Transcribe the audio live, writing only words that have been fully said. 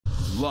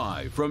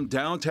Live from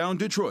downtown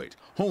Detroit,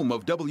 home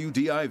of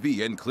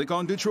WDIV and Click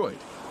on Detroit,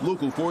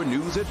 Local 4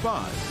 News at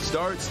 5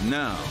 starts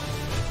now.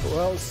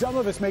 Well, some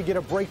of us may get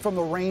a break from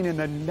the rain in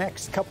the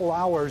next couple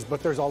hours,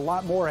 but there's a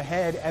lot more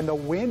ahead, and the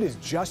wind is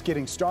just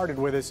getting started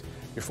with us.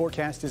 Your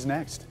forecast is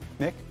next.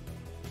 Nick?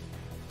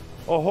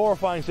 A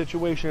horrifying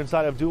situation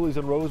inside of Dooley's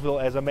in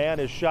Roseville as a man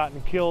is shot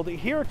and killed.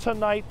 Here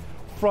tonight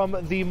from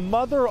the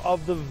mother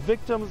of the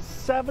victim's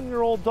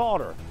 7-year-old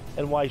daughter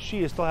and why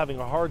she is still having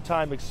a hard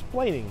time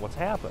explaining what's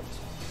happened.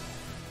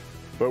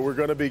 But we're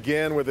going to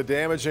begin with a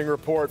damaging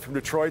report from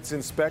Detroit's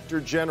Inspector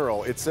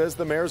General. It says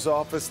the mayor's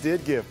office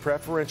did give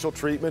preferential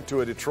treatment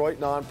to a Detroit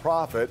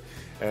nonprofit,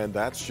 and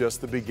that's just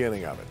the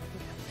beginning of it.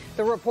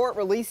 The report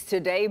released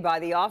today by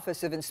the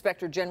Office of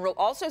Inspector General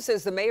also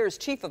says the mayor's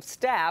chief of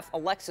staff,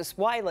 Alexis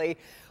Wiley,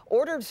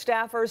 ordered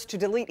staffers to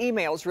delete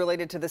emails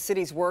related to the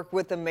city's work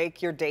with the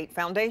Make Your Date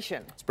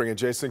Foundation. Let's bring in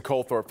Jason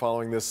Colthorpe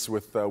following this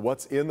with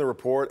what's in the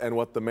report and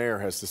what the mayor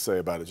has to say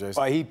about it.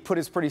 Jason. He put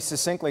it pretty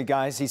succinctly,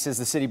 guys. He says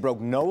the city broke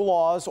no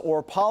laws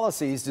or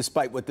policies,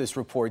 despite what this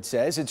report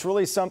says. It's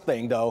really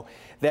something, though,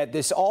 that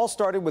this all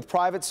started with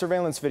private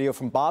surveillance video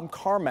from Bob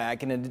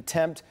Carmack in an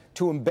attempt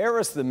to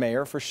embarrass the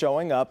mayor for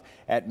showing up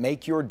at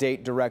Make Your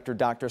Date director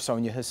Dr.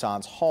 Sonia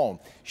Hassan's home.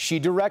 She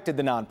directed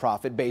the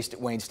nonprofit based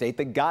at Wayne State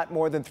that got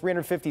more than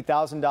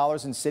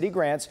 $350,000 in city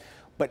grants,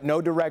 but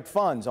no direct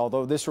funds,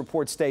 although this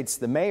report states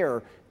the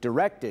mayor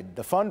directed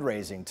the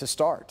fundraising to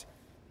start.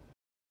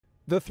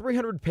 The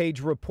 300-page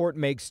report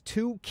makes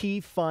two key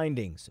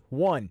findings.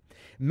 One,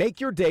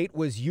 Make Your Date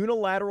was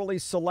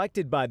unilaterally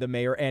selected by the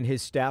mayor and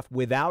his staff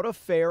without a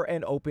fair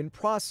and open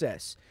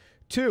process.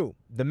 Two,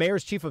 the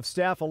mayor's chief of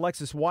staff,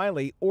 Alexis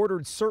Wiley,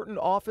 ordered certain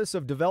Office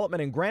of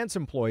Development and Grants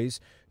employees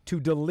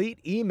to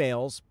delete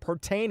emails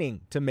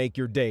pertaining to Make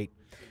Your Date.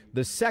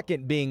 The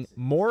second being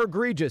more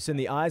egregious in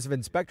the eyes of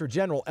Inspector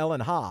General Ellen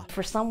Ha.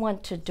 For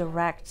someone to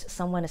direct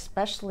someone,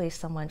 especially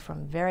someone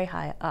from very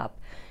high up,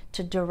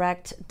 to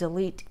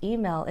delete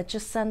email, it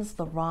just sends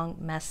the wrong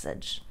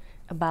message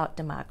about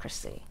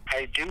democracy.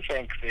 I do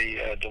think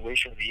the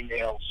deletion of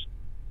emails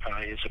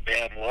is a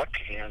bad look,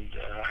 and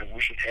I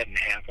wish it hadn't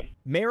happened.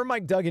 Mayor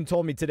Mike Duggan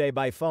told me today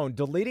by phone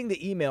deleting the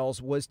emails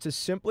was to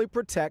simply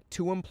protect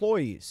two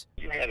employees.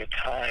 You had a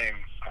time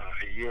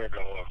a year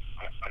ago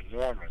of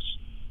enormous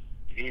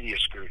media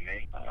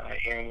scrutiny,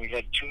 and we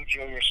had two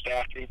junior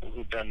staff people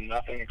who'd done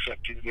nothing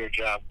except do their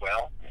job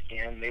well,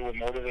 and they were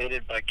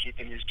motivated by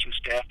keeping these two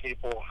staff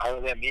people out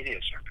of that media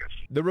circus.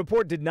 The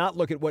report did not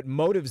look at what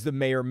motives the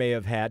mayor may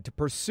have had to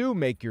pursue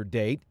Make Your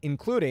Date,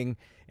 including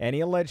any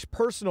alleged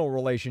personal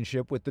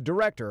relationship with the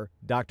director,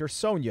 Dr.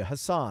 Sonia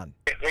Hassan.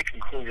 They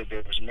concluded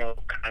there was no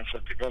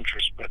conflict of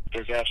interest, but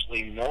there's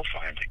absolutely no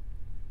finding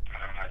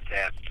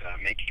that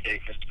Make Your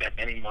Date spent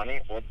any money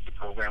or the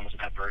program was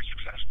not very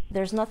successful.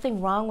 There's nothing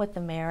wrong with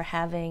the mayor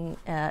having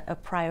a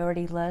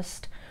priority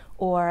list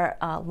or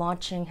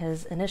launching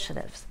his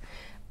initiatives,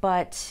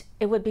 but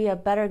it would be a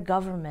better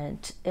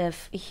government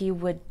if he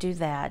would do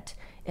that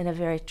in a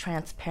very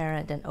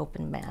transparent and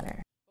open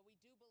manner.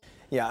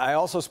 Yeah, I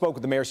also spoke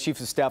with the mayor's chief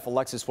of staff,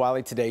 Alexis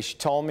Wiley, today. She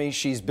told me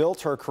she's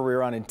built her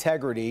career on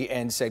integrity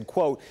and said,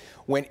 quote,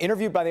 when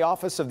interviewed by the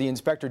Office of the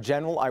Inspector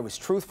General, I was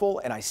truthful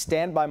and I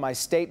stand by my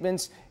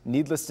statements.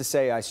 Needless to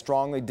say, I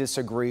strongly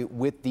disagree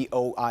with the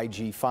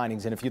OIG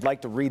findings. And if you'd like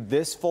to read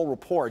this full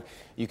report,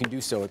 you can do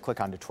so at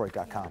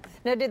clickondetroit.com.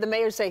 Now, did the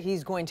mayor say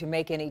he's going to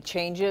make any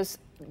changes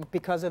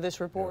because of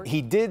this report?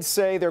 He did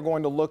say they're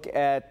going to look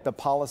at the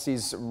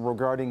policies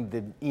regarding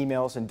the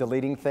emails and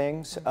deleting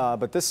things,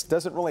 but this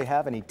doesn't really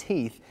have any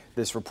teeth,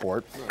 this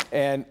report.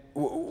 And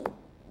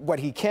what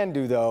he can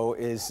do, though,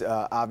 is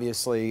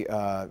obviously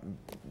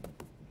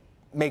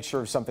make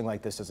sure something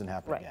like this doesn't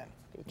happen again.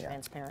 Be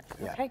transparent.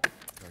 Yeah. Okay.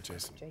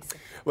 Jason.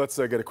 Let's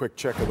get a quick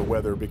check of the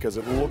weather because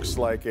it looks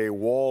like a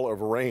wall of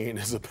rain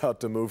is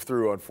about to move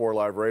through on 4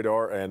 Live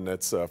radar, and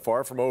it's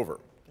far from over.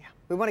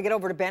 We want to get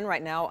over to Ben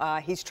right now.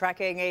 He's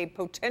tracking a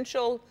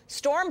potential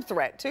storm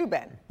threat too,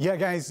 Ben. Yeah,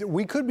 guys,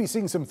 we could be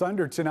seeing some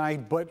thunder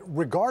tonight, but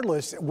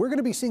regardless, we're going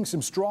to be seeing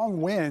some strong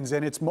winds,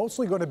 and it's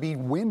mostly going to be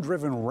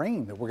wind-driven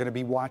rain that we're going to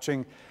be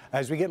watching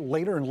as we get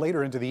later and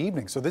later into the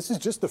evening. So this is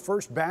just the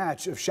first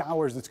batch of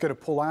showers that's going to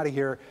pull out of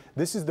here.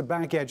 This is the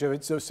back edge of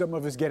it, so some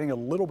of us getting a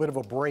little bit of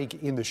a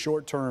break in the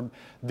short term.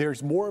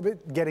 There's more of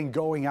it getting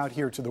going out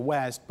here to the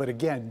west, but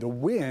again, the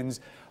winds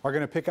are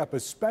going to pick up,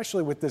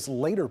 especially with this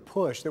later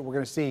push that we're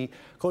going to see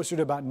closer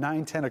to about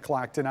 9, 10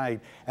 o'clock tonight.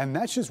 And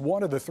that's just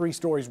one of the 3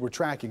 stories we're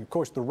tracking. Of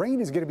course, the rain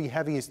is going to be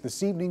heaviest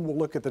this evening. We'll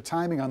look at the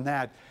timing on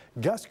that.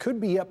 Gusts could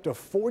be up to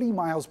 40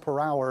 miles per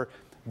hour.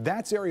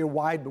 That's area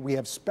wide, but we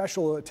have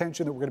special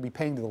attention that we're going to be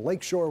paying to the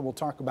lakeshore. We'll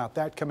talk about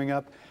that coming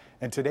up.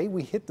 And today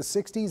we hit the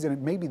 60s, and it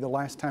may be the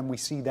last time we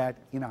see that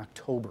in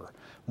October.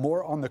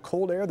 More on the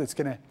cold air that's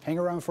going to hang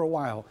around for a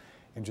while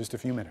in just a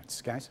few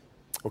minutes. Guys?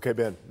 Okay,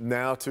 Ben,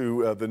 now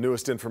to the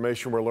newest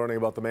information we're learning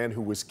about the man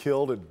who was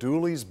killed at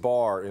Dooley's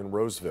Bar in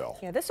Roseville.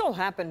 Yeah, this all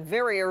happened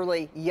very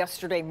early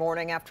yesterday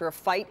morning after a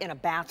fight in a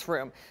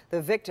bathroom.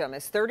 The victim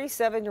is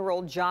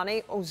 37-year-old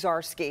Johnny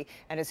Ozarski,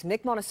 and as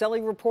Nick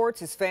Monticelli reports,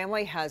 his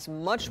family has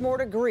much more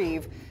to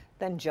grieve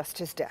than just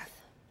his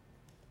death.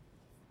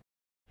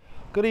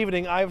 Good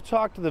evening. I've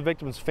talked to the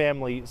victim's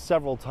family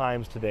several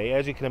times today.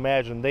 As you can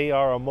imagine, they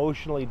are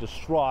emotionally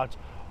distraught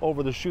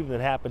over the shooting that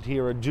happened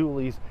here at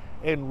Dooley's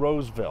in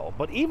Roseville,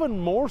 but even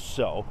more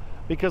so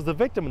because the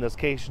victim in this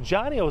case,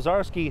 Johnny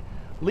Ozarski,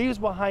 leaves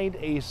behind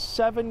a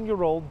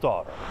 7-year-old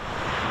daughter.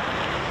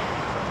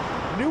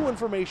 New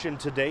information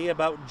today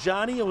about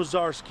Johnny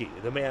Ozarski,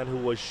 the man who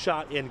was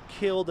shot and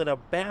killed in a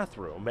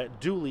bathroom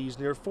at Dooley's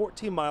near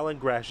 14 Mile and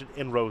Gratiot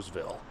in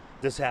Roseville.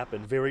 This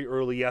happened very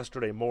early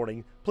yesterday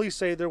morning. Police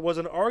say there was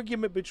an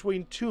argument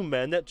between two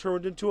men that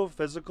turned into a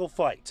physical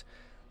fight.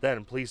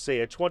 Then police say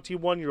a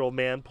 21-year-old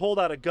man pulled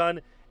out a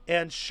gun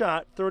and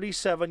shot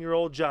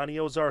 37-year-old Johnny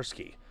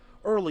Ozarski.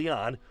 Early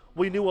on,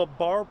 we knew a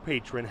bar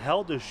patron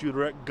held the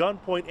shooter at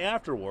gunpoint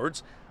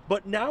afterwards,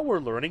 but now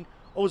we're learning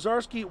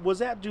Ozarski was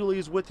at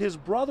Dooley's with his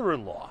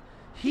brother-in-law.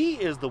 He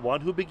is the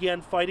one who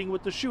began fighting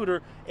with the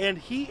shooter, and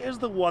he is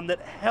the one that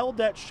held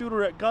that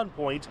shooter at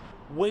gunpoint,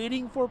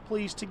 waiting for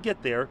police to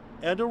get there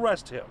and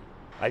arrest him.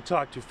 I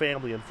talked to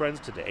family and friends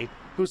today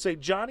who say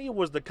Johnny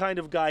was the kind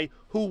of guy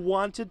who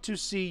wanted to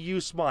see you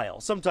smile,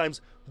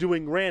 sometimes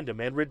doing random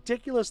and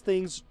ridiculous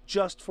things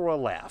just for a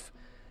laugh.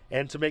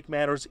 And to make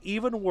matters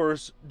even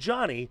worse,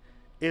 Johnny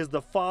is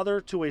the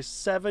father to a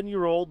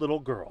 7-year-old little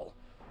girl.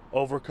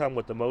 Overcome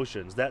with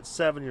emotions, that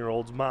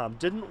 7-year-old's mom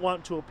didn't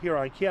want to appear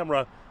on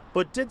camera,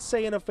 but did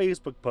say in a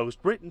Facebook post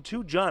written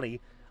to Johnny,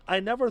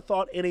 "I never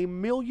thought in a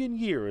million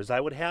years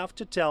I would have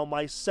to tell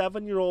my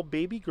 7-year-old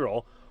baby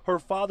girl her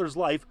father's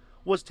life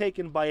was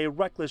taken by a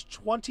reckless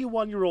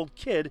 21-year-old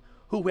kid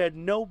who had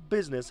no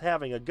business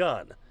having a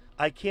gun.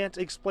 I can't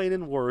explain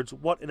in words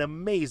what an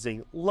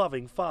amazing,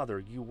 loving father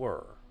you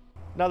were."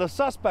 Now, the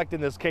suspect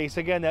in this case,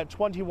 again, that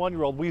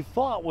 21-year-old we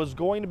thought was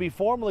going to be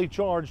formally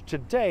charged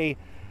today.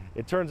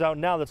 It turns out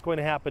now that's going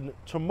to happen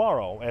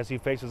tomorrow as he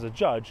faces a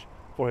judge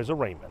for his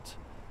arraignment.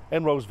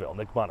 In Roseville,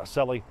 Nick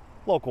Monticelli,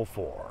 Local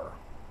 4.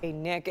 Hey,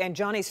 Nick, and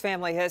Johnny's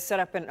family has set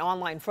up an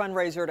online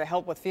fundraiser to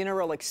help with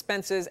funeral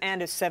expenses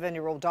and his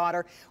 7-year-old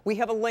daughter. We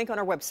have a link on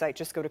our website.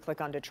 Just go to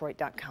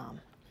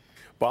clickondetroit.com.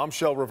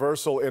 Bombshell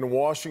reversal in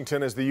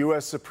Washington as the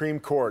U.S. Supreme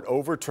Court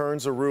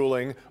overturns a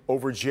ruling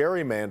over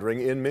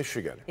gerrymandering in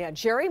Michigan. Yeah,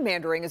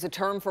 gerrymandering is a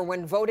term for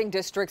when voting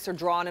districts are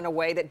drawn in a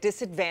way that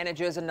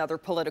disadvantages another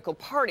political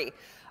party.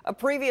 A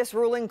previous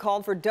ruling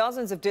called for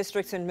dozens of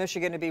districts in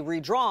Michigan to be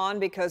redrawn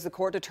because the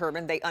court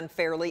determined they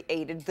unfairly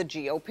aided the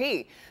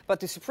GOP. But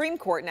the Supreme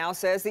Court now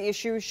says the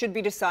issue should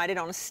be decided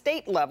on a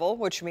state level,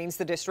 which means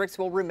the districts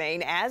will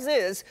remain as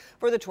is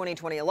for the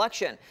 2020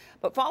 election.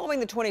 But following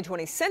the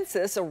 2020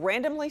 census, a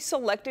randomly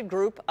selected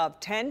group of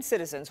 10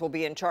 citizens will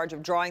be in charge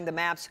of drawing the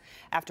maps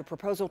after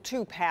Proposal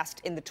 2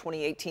 passed in the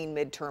 2018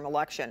 midterm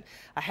election.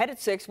 Ahead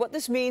at 6, what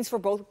this means for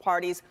both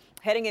parties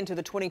heading into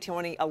the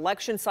 2020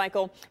 election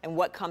cycle and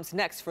what comes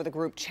next for the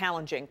group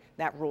challenging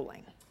that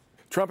ruling.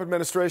 Trump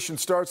administration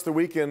starts the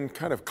week in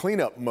kind of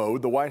cleanup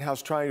mode. The White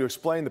House trying to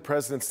explain the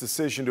president's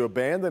decision to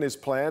abandon his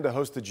plan to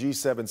host the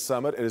G7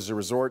 summit at his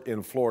resort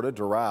in Florida,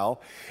 Doral,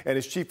 and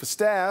his chief of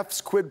staff's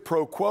quid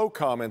pro quo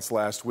comments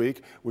last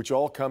week, which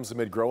all comes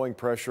amid growing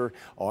pressure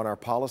on our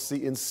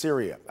policy in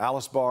Syria.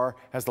 Alice Barr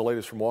has the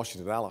latest from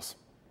Washington. Alice.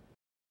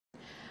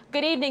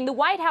 Good evening. The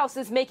White House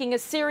is making a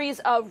series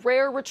of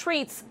rare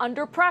retreats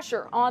under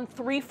pressure on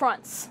 3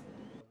 fronts.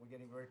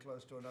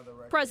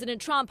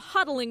 President Trump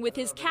huddling with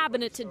his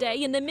cabinet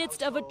today in the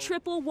midst of a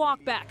triple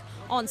walkback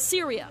on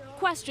Syria,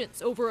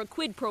 questions over a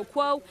quid pro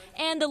quo,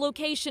 and the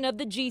location of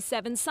the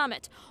G7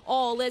 summit,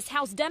 all as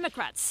House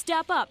Democrats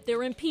step up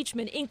their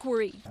impeachment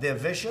inquiry. They're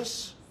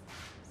vicious,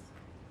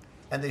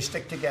 and they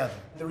stick together.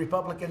 The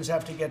Republicans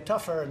have to get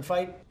tougher and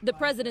fight. The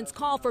president's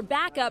call for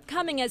backup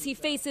coming as he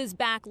faces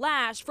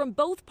backlash from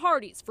both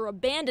parties for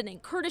abandoning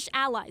Kurdish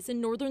allies in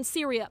northern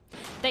Syria.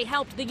 They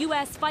helped the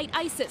U.S. fight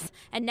ISIS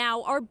and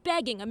now are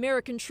begging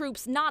American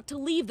troops not to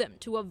leave them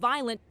to a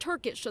violent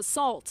Turkish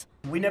assault.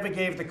 We never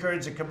gave the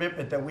Kurds a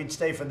commitment that we'd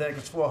stay for the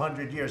next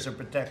 400 years and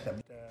protect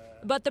them.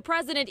 But the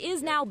president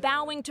is now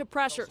bowing to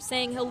pressure,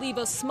 saying he'll leave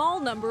a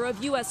small number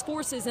of U.S.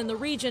 forces in the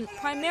region,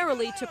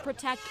 primarily to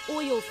protect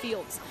oil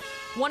fields.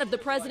 One of the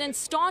president's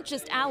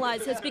staunchest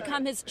allies has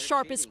become his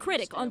sharpest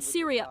critic on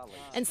Syria.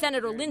 And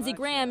Senator Lindsey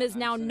Graham is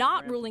now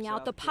not ruling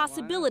out the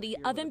possibility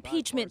of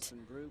impeachment.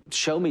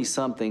 Show me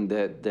something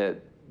that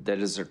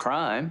is a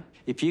crime.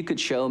 If you could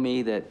show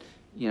me that,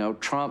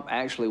 Trump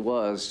actually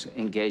was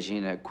engaging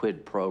in a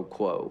quid pro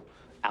quo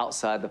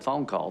outside the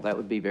phone call, that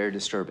would be very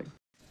disturbing.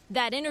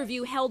 That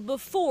interview held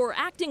before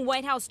acting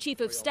White House Chief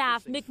of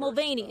Staff Mick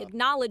Mulvaney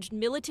acknowledged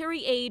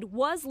military aid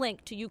was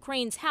linked to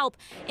Ukraine's help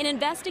in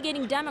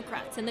investigating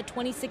Democrats in the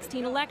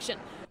 2016 election,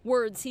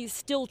 words he's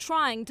still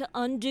trying to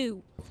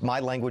undo.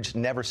 My language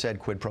never said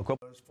quid pro quo.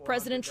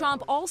 President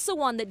Trump also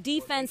on the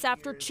defense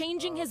after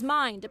changing his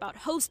mind about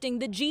hosting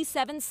the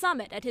G7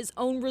 summit at his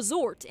own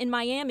resort in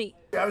Miami.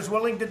 I was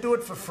willing to do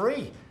it for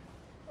free,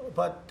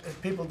 but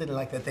people didn't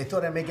like that. They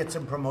thought I may get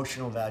some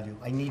promotional value.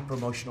 I need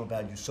promotional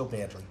value so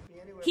badly.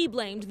 He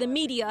blamed the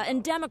media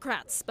and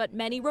Democrats, but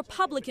many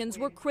Republicans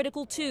were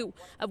critical too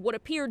of what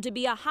appeared to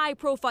be a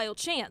high-profile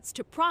chance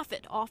to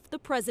profit off the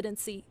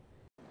presidency.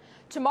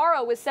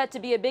 Tomorrow is set to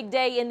be a big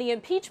day in the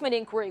impeachment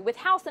inquiry, with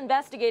House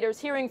investigators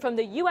hearing from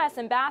the U.S.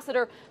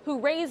 ambassador who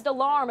raised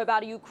alarm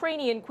about a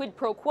Ukrainian quid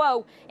pro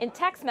quo in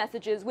text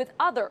messages with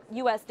other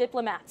U.S.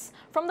 diplomats.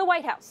 From the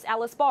White House,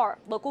 Alice Barr,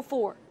 Local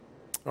 4.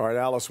 All right,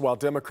 Alice, while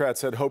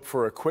Democrats had hoped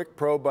for a quick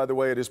probe, by the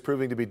way, it is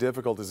proving to be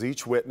difficult as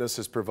each witness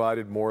has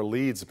provided more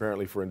leads,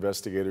 apparently, for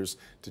investigators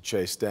to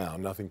chase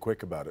down. Nothing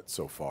quick about it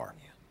so far.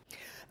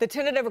 The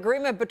tentative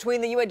agreement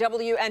between the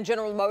UAW and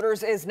General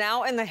Motors is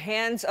now in the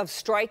hands of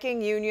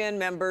striking union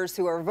members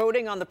who are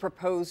voting on the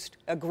proposed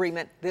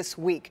agreement this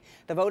week.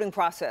 The voting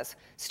process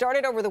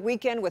started over the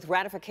weekend with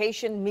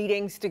ratification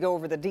meetings to go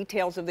over the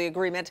details of the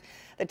agreement.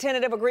 The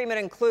tentative agreement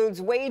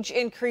includes wage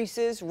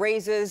increases,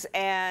 raises,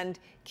 and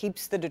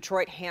keeps the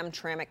Detroit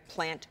Hamtramck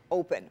plant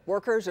open.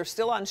 Workers are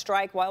still on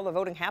strike while the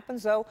voting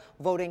happens, though.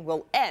 Voting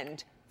will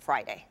end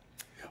Friday.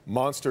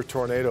 Monster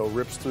tornado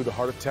rips through the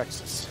heart of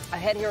Texas.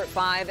 Ahead here at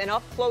 5, an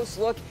up-close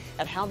look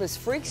at how this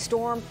freak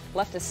storm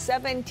left a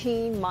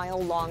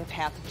 17-mile-long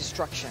path of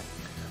destruction.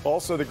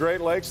 Also, the Great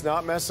Lakes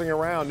not messing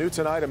around. New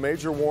tonight, a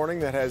major warning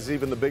that has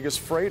even the biggest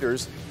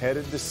freighters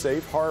headed to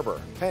safe harbor.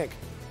 Hank.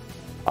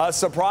 A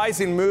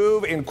surprising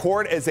move in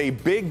court as a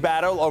big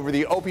battle over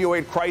the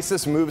opioid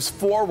crisis moves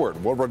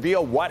forward. We'll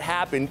reveal what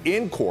happened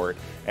in court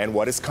and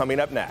what is coming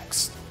up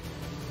next.